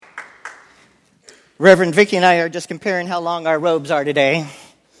Reverend Vicky and I are just comparing how long our robes are today.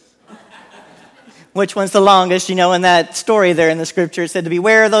 Which one's the longest? You know, in that story there in the scripture, it said to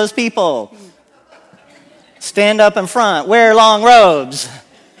beware of those people. Stand up in front. Wear long robes.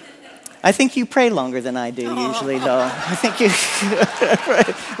 I think you pray longer than I do usually, though. I think you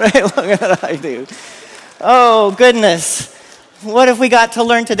pray longer than I do. Oh, goodness. What have we got to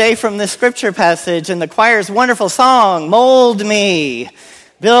learn today from this scripture passage and the choir's wonderful song, Mold Me,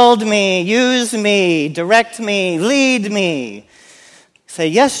 Build Me, Use Me, Direct Me, Lead Me. Say,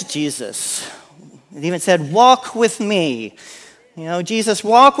 yes, Jesus. It even said, walk with me. You know, Jesus,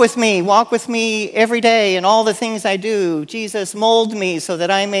 walk with me every day in all the things I do. Jesus, mold me so that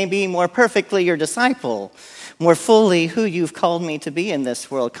I may be more perfectly your disciple, more fully who you've called me to be in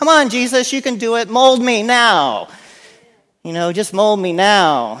this world. Come on, Jesus, you can do it. Mold me now. You know, just mold me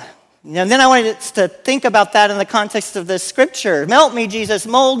now. And then I wanted us to think about that in the context of this scripture. Melt me, Jesus,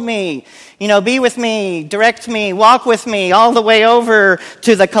 mold me. You know, be with me, direct me, walk with me all the way over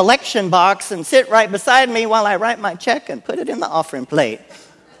to the collection box and sit right beside me while I write my check and put it in the offering plate.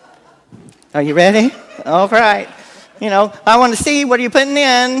 Are you ready? All right. You know, I want to see, what are you putting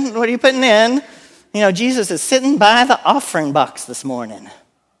in? What are you putting in? You know, Jesus is sitting by the offering box this morning.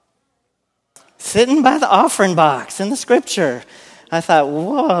 Sitting by the offering box in the scripture. I thought,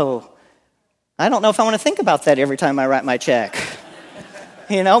 whoa. I don't know if I want to think about that every time I write my check.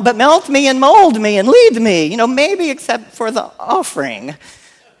 You know, but melt me and mold me and lead me. You know, maybe except for the offering.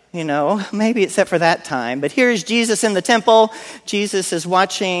 You know, maybe except for that time. But here's Jesus in the temple. Jesus is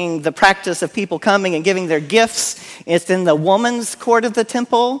watching the practice of people coming and giving their gifts. It's in the woman's court of the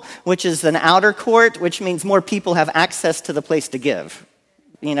temple, which is an outer court, which means more people have access to the place to give.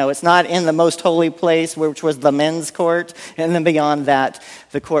 You know, it's not in the most holy place, which was the men's court, and then beyond that,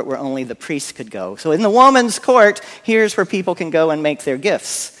 the court where only the priests could go. So in the woman's court, here's where people can go and make their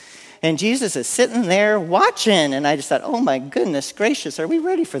gifts. And Jesus is sitting there watching, and I just thought, oh my goodness gracious, are we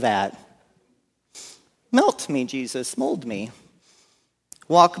ready for that? Melt me, Jesus, mold me.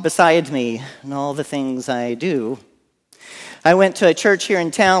 Walk beside me in all the things I do. I went to a church here in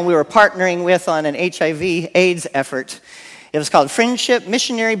town we were partnering with on an HIV/AIDS effort. It was called Friendship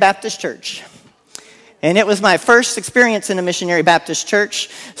Missionary Baptist Church. And it was my first experience in a missionary Baptist church.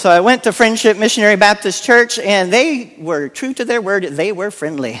 So I went to Friendship Missionary Baptist Church, and they were true to their word. They were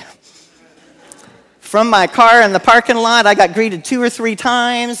friendly. From my car in the parking lot, I got greeted 2 or 3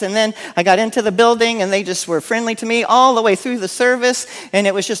 times, and then I got into the building, and they just were friendly to me all the way through the service, and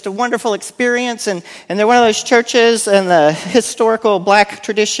it was just a wonderful experience. And they're one of those churches in the historical black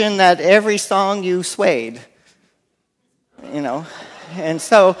tradition that every song you swayed. You know, and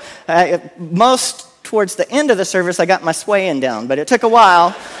so most towards the end of the service, I got my swaying down, but it took a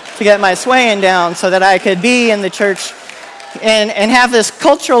while to get my swaying down so that I could be in the church and have this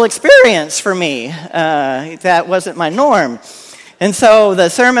cultural experience for me. That wasn't my norm. And so the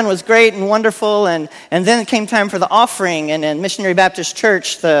sermon was great and wonderful, and then it came time for the offering, and in Missionary Baptist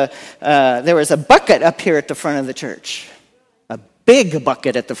Church, there was a bucket up here at the front of the church, a big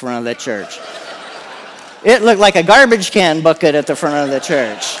bucket at the front of the church. It looked like a garbage can bucket at the front of the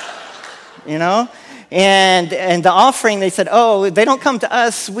church, you know? And the offering, they said, oh, they don't come to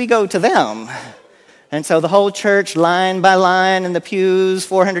us, we go to them. And so the whole church, line by line in the pews,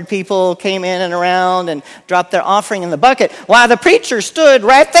 400 people came in and around and dropped their offering in the bucket while the preacher stood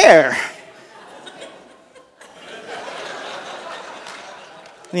right there.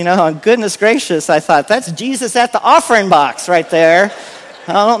 You know, goodness gracious, I thought, that's Jesus at the offering box right there.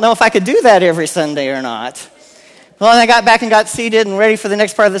 I don't know if I could do that every Sunday or not. Well, I got back and got seated and ready for the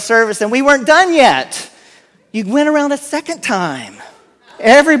next part of the service, and we weren't done yet. You went around a second time.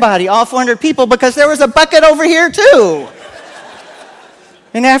 Everybody, all 400 people, because there was a bucket over here too.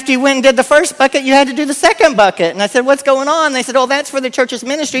 And after you went and did the first bucket, you had to do the second bucket. And I said, what's going on? They said, oh, that's for the church's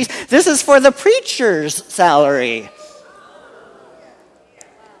ministries. This is for the preacher's salary.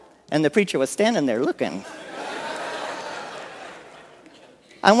 And the preacher was standing there looking.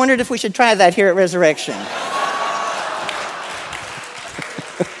 I wondered if we should try that here at Resurrection.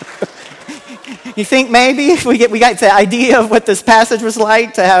 You think maybe we got the idea of what this passage was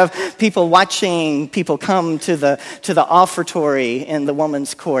like, to have people watching people come to the offertory in the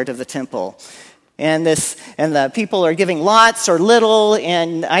woman's court of the temple. And the people are giving lots or little,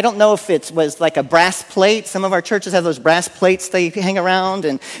 and I don't know if it was like a brass plate. Some of our churches have those brass plates they hang around,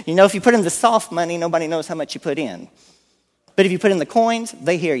 and you know, if you put in the soft money, nobody knows how much you put in. But if you put in the coins,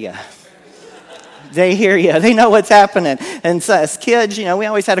 they hear you. They hear you. They know what's happening. And so as kids, you know, we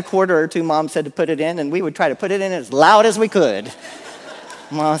always had a quarter or two Mom said to put it in, and we would try to put it in as loud as we could.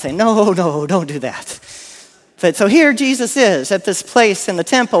 Mom would say, no, don't do that. But so here Jesus is at this place in the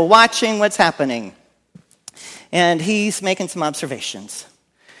temple watching what's happening. and he's making some observations.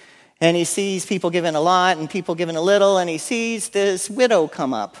 And he sees people giving a lot and people giving a little, and he sees this widow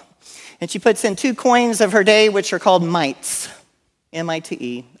come up. And she puts in 2 coins of her day, which are called mites,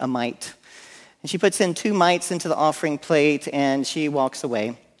 M-I-T-E, a mite. And she puts in 2 mites into the offering plate, and she walks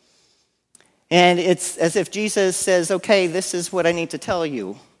away. And it's as if Jesus says, okay, this is what I need to tell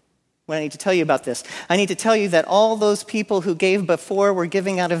you. What I need to tell you about this. I need to tell you that all those people who gave before were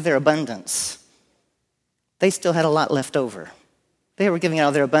giving out of their abundance. They still had a lot left over. They were giving out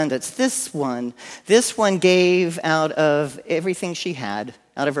of their abundance. This one gave out of everything she had,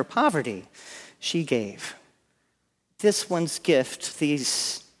 out of her poverty, she gave. This one's gift,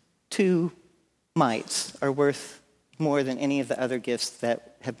 these 2 mites, are worth more than any of the other gifts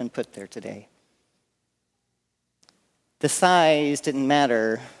that have been put there today. The size didn't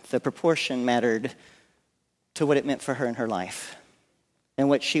matter, the proportion mattered to what it meant for her in her life and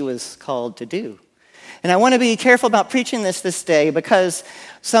what she was called to do. And I want to be careful about preaching this day because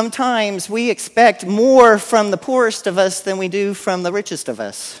sometimes we expect more from the poorest of us than we do from the richest of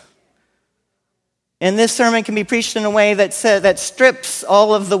us. And this sermon can be preached in a way that strips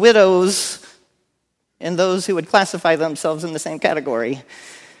all of the widows and those who would classify themselves in the same category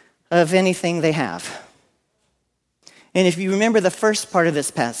of anything they have. And if you remember the first part of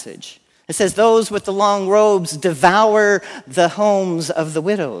this passage, it says, those with the long robes devour the homes of the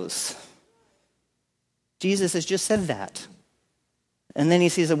widows. Jesus has just said that. And then he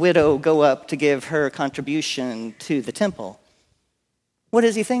sees a widow go up to give her contribution to the temple. What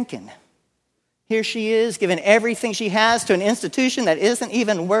is he thinking? Here she is, giving everything she has to an institution that isn't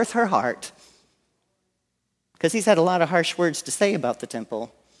even worth her heart. Because he's had a lot of harsh words to say about the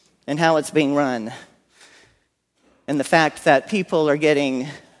temple and how it's being run. And the fact that people are getting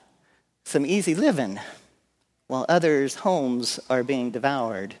some easy living while others' homes are being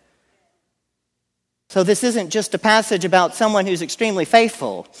devoured. So this isn't just a passage about someone who's extremely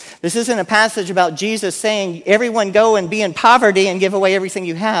faithful. This isn't a passage about Jesus saying, everyone go and be in poverty and give away everything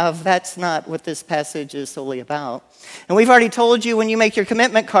you have. That's not what this passage is solely about. And we've already told you when you make your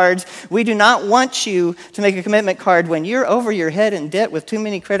commitment cards, we do not want you to make a commitment card when you're over your head in debt with too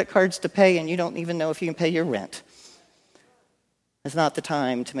many credit cards to pay and you don't even know if you can pay your rent. It's not the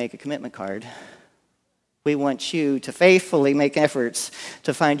time to make a commitment card. We want you to faithfully make efforts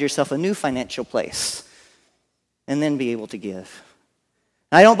to find yourself a new financial place and then be able to give.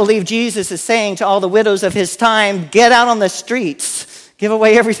 I don't believe Jesus is saying to all the widows of his time, get out on the streets, give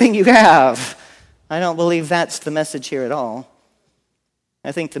away everything you have. I don't believe that's the message here at all.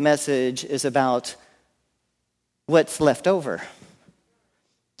 I think the message is about what's left over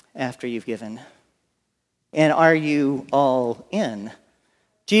after you've given. And are you all in?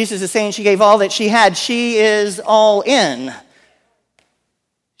 Jesus is saying she gave all that she had. She is all in.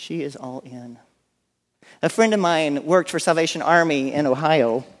 She is all in. A friend of mine worked for Salvation Army in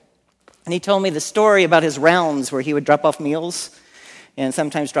Ohio, and he told me the story about his rounds where he would drop off meals and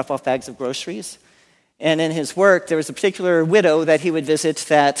sometimes drop off bags of groceries. And in his work, there was a particular widow that he would visit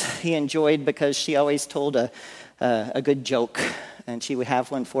that he enjoyed because she always told a good joke, and she would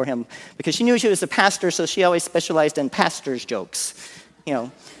have one for him because she knew she was a pastor, so she always specialized in pastor's jokes. You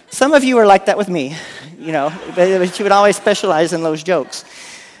know, some of you are like that with me, you know, but she would always specialize in those jokes.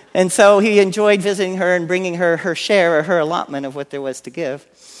 And so he enjoyed visiting her and bringing her her share or her allotment of what there was to give.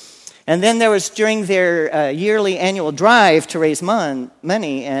 And then there was during their yearly annual drive to raise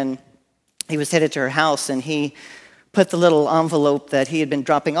money, and he was headed to her house, and he put the little envelope that he had been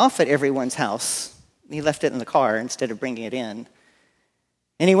dropping off at everyone's house. He left it in the car instead of bringing it in.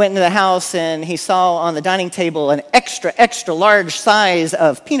 And he went into the house and he saw on the dining table an extra, extra large size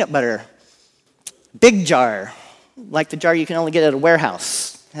of peanut butter. Big jar, like the jar you can only get at a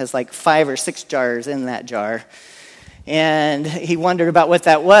warehouse. It has like 5 or 6 jars in that jar. And he wondered about what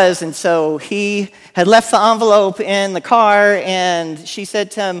that was. And so he had left the envelope in the car, and she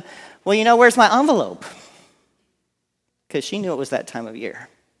said to him, well, you know, where's my envelope? Because she knew it was that time of year.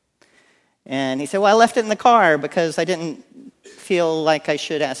 And he said, well, I left it in the car because I didn't feel like I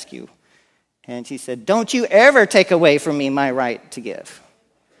should ask you. And she said, don't you ever take away from me my right to give.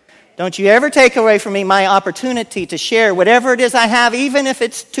 Don't you ever take away from me my opportunity to share whatever it is I have, even if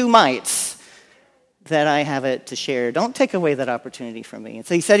it's 2 mites, that I have it to share. Don't take away that opportunity from me. And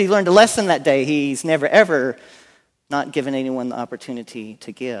so he said he learned a lesson that day. He's never, ever not given anyone the opportunity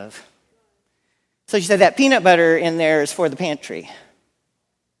to give. So she said, that peanut butter in there is for the pantry.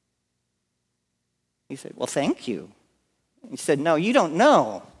 He said, well, thank you. He said, no, you don't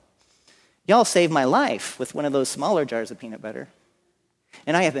know. Y'all saved my life with one of those smaller jars of peanut butter.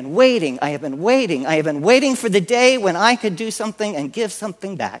 And I have been waiting for the day when I could do something and give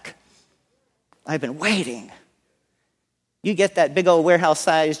something back. I've been waiting. You get that big old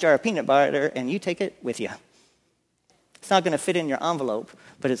warehouse-sized jar of peanut butter and you take it with you. It's not going to fit in your envelope,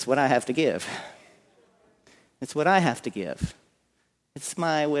 but it's what I have to give. It's what I have to give. It's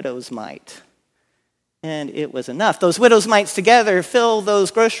my widow's mite. And it was enough. Those widow's mites together fill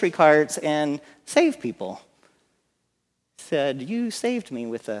those grocery carts and save people. Said, you saved me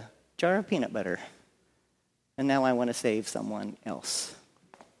with a jar of peanut butter, and now I want to save someone else.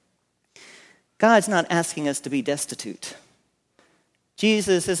 God's not asking us to be destitute.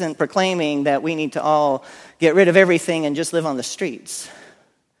 Jesus isn't proclaiming that we need to all get rid of everything and just live on the streets.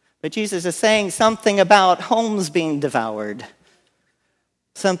 But Jesus is saying something about homes being devoured,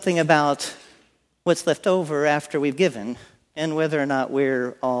 something about what's left over after we've given, and whether or not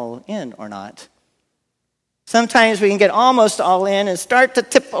we're all in or not. Sometimes we can get almost all in and start to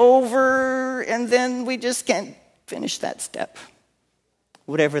tip over, and then we just can't finish that step,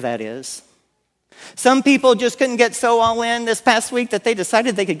 whatever that is. Some people just couldn't get so all in this past week that they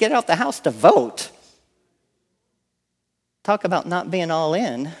decided they could get out the house to vote. Talk about not being all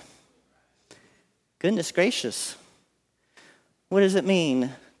in. Goodness gracious. What does it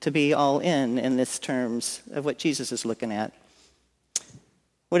mean to be all in this terms of what Jesus is looking at?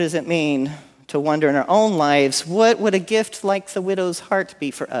 What does it mean to wonder in our own lives, what would a gift like the widow's heart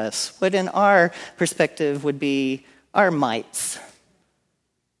be for us? What in our perspective would be our mites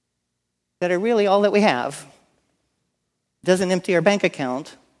that are really all that we have? Doesn't empty our bank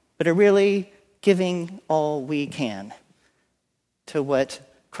account, but are really giving all we can to what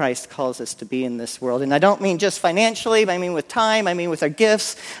Christ calls us to be in this world. And I don't mean just financially, but I mean with time, I mean with our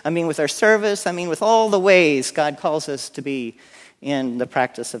gifts, I mean with our service, I mean with all the ways God calls us to be in the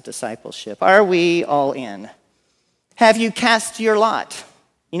practice of discipleship. Are we all in? Have you cast your lot?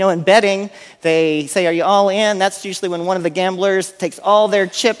 You know, in betting, they say, are you all in? That's usually when one of the gamblers takes all their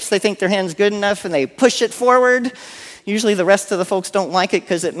chips, they think their hand's good enough, and they push it forward. Usually the rest of the folks don't like it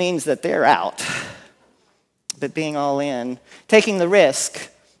because it means that they're out. But being all in, taking the risk,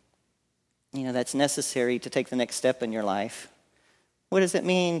 that's necessary to take the next step in your life. What does it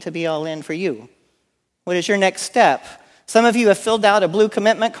mean to be all in for you? What is your next step? Some of you have filled out a blue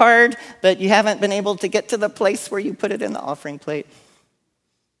commitment card, but you haven't been able to get to the place where you put it in the offering plate.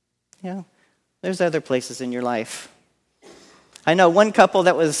 There's other places in your life. I know one couple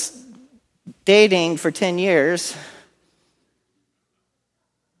that was dating for 10 years.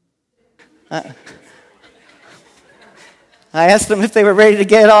 I asked them if they were ready to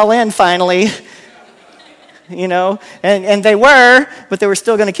get all in finally, and they were, but they were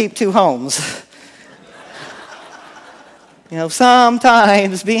still going to keep 2 homes.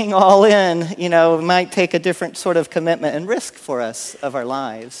 Sometimes being all in, might take a different sort of commitment and risk for us of our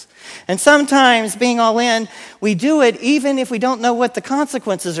lives. And sometimes being all in, we do it even if we don't know what the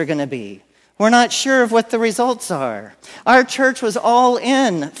consequences are going to be. We're not sure of what the results are. Our church was all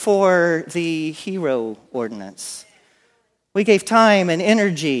in for the HERO ordinance. We gave time and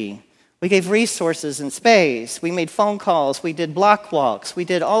energy. We gave resources and space. We made phone calls. We did block walks. We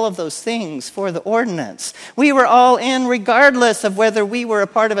did all of those things for the ordinance. We were all in regardless of whether we were a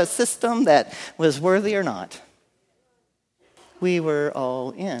part of a system that was worthy or not. We were all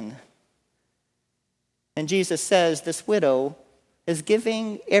in. And Jesus says this widow is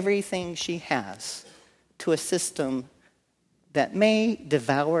giving everything she has to a system that may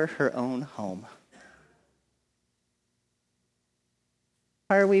devour her own home.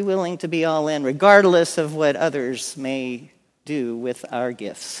 Are we willing to be all in, regardless of what others may do with our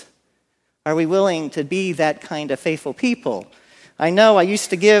gifts? Are we willing to be that kind of faithful people? I know I used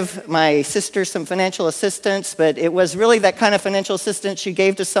to give my sister some financial assistance, but it was really that kind of financial assistance you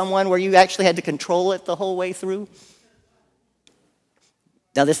gave to someone where you actually had to control it the whole way through.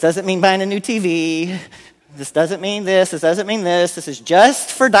 Now, this doesn't mean buying a new TV. This doesn't mean this. This doesn't mean this. This is just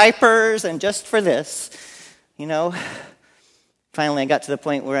for diapers and just for this. Finally, I got to the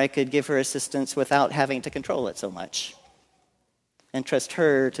point where I could give her assistance without having to control it so much and trust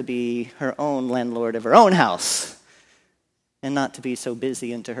her to be her own landlord of her own house and not to be so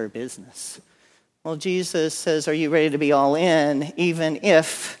busy into her business. Well, Jesus says, are you ready to be all in, even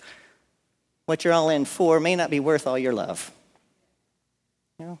if what you're all in for may not be worth all your love?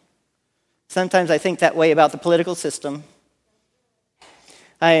 Sometimes I think that way about the political system.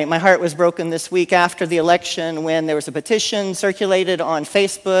 My heart was broken this week after the election when there was a petition circulated on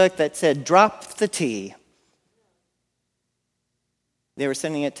Facebook that said, drop the T. They were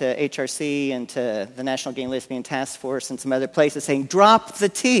sending it to HRC and to the National Gay and Lesbian Task Force and some other places saying, drop the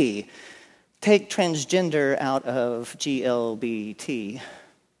T. Take transgender out of GLBT.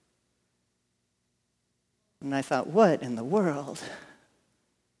 And I thought, what in the world?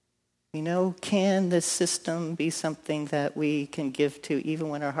 Can this system be something that we can give to even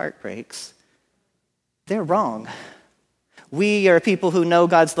when our heart breaks? They're wrong. We are people who know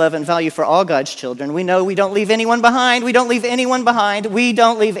God's love and value for all God's children. We know we don't leave anyone behind. We don't leave anyone behind. We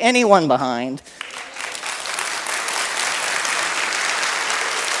don't leave anyone behind.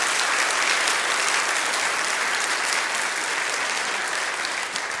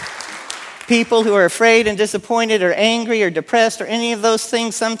 People who are afraid and disappointed or angry or depressed or any of those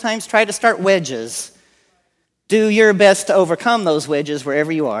things sometimes try to start wedges. Do your best to overcome those wedges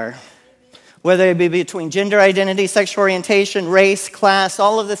wherever you are. Whether it be between gender identity, sexual orientation, race, class,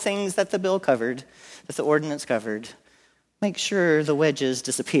 all of the things that the bill covered, that the ordinance covered. Make sure the wedges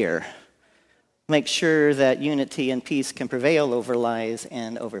disappear. Make sure that unity and peace can prevail over lies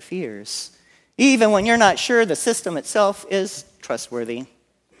and over fears. Even when you're not sure the system itself is trustworthy.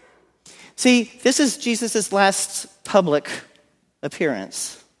 See, this is Jesus' last public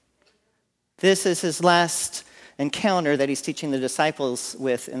appearance. This is his last encounter that he's teaching the disciples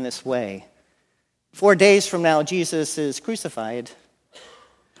with in this way. 4 days from now, Jesus is crucified.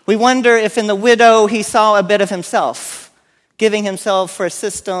 We wonder if in the widow he saw a bit of himself, giving himself for a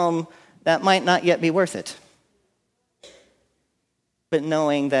system that might not yet be worth it, but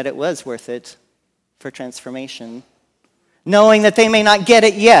knowing that it was worth it for transformation, knowing that they may not get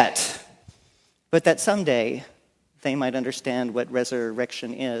it yet, but that someday they might understand what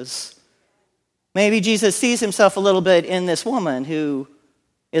resurrection is. Maybe Jesus sees himself a little bit in this woman who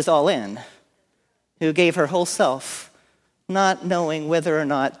is all in, who gave her whole self, not knowing whether or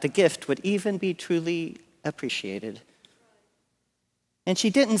not the gift would even be truly appreciated. And she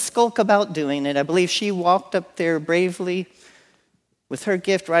didn't skulk about doing it. I believe she walked up there bravely with her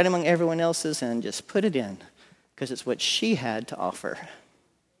gift right among everyone else's and just put it in because it's what she had to offer.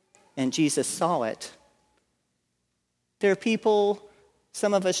 And Jesus saw it. There are people,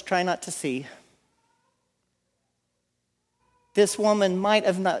 some of us try not to see. This woman might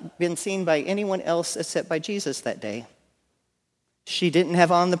have not been seen by anyone else except by Jesus that day. She didn't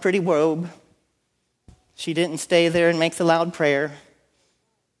have on the pretty robe. She didn't stay there and make the loud prayer.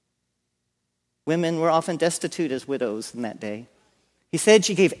 Women were often destitute as widows in that day. He said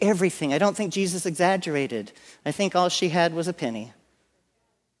she gave everything. I don't think Jesus exaggerated. I think all she had was a penny.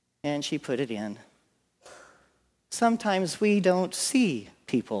 And she put it in. Sometimes we don't see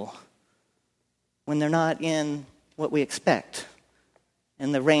people when they're not in what we expect,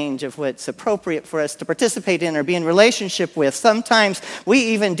 in the range of what's appropriate for us to participate in or be in relationship with. Sometimes we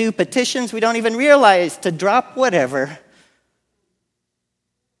even do petitions we don't even realize to drop whatever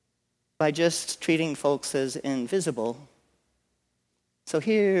by just treating folks as invisible. So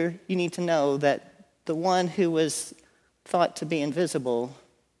here you need to know that the one who was thought to be invisible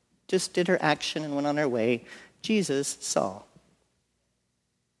just did her action and went on her way. Jesus saw.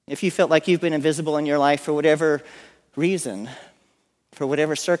 If you felt like you've been invisible in your life for whatever reason, for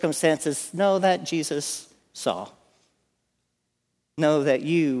whatever circumstances, know that Jesus saw. Know that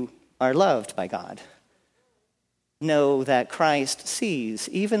you are loved by God. Know that Christ sees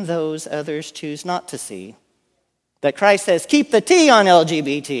even those others choose not to see. That Christ says, keep the T on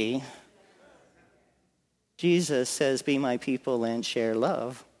LGBT. Jesus says, be my people and share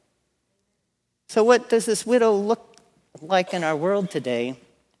love. So what does this widow look like in our world today?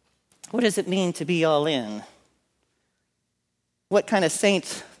 What does it mean to be all in? What kind of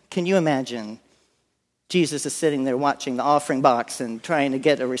saint can you imagine? Jesus is sitting there watching the offering box and trying to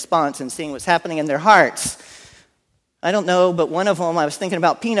get a response and seeing what's happening in their hearts. I don't know, but one of them, I was thinking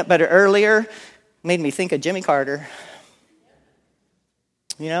about peanut butter earlier, made me think of Jimmy Carter.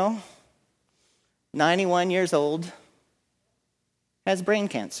 91 years old, has brain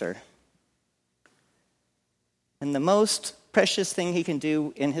cancer. And the most precious thing he can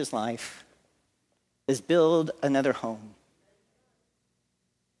do in his life is build another home.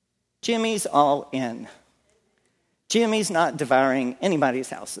 Jimmy's all in. Jimmy's not devouring anybody's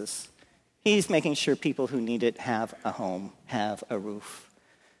houses. He's making sure people who need it have a home, have a roof.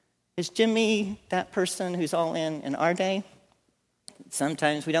 Is Jimmy that person who's all in our day?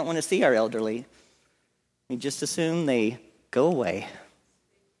 Sometimes we don't want to see our elderly. We just assume they go away.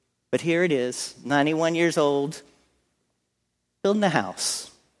 But here it is, 91 years old, building a house,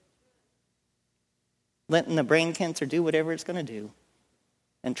 letting the brain cancer do whatever it's going to do,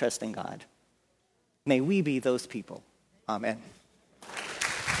 and trusting God. May we be those people. Amen.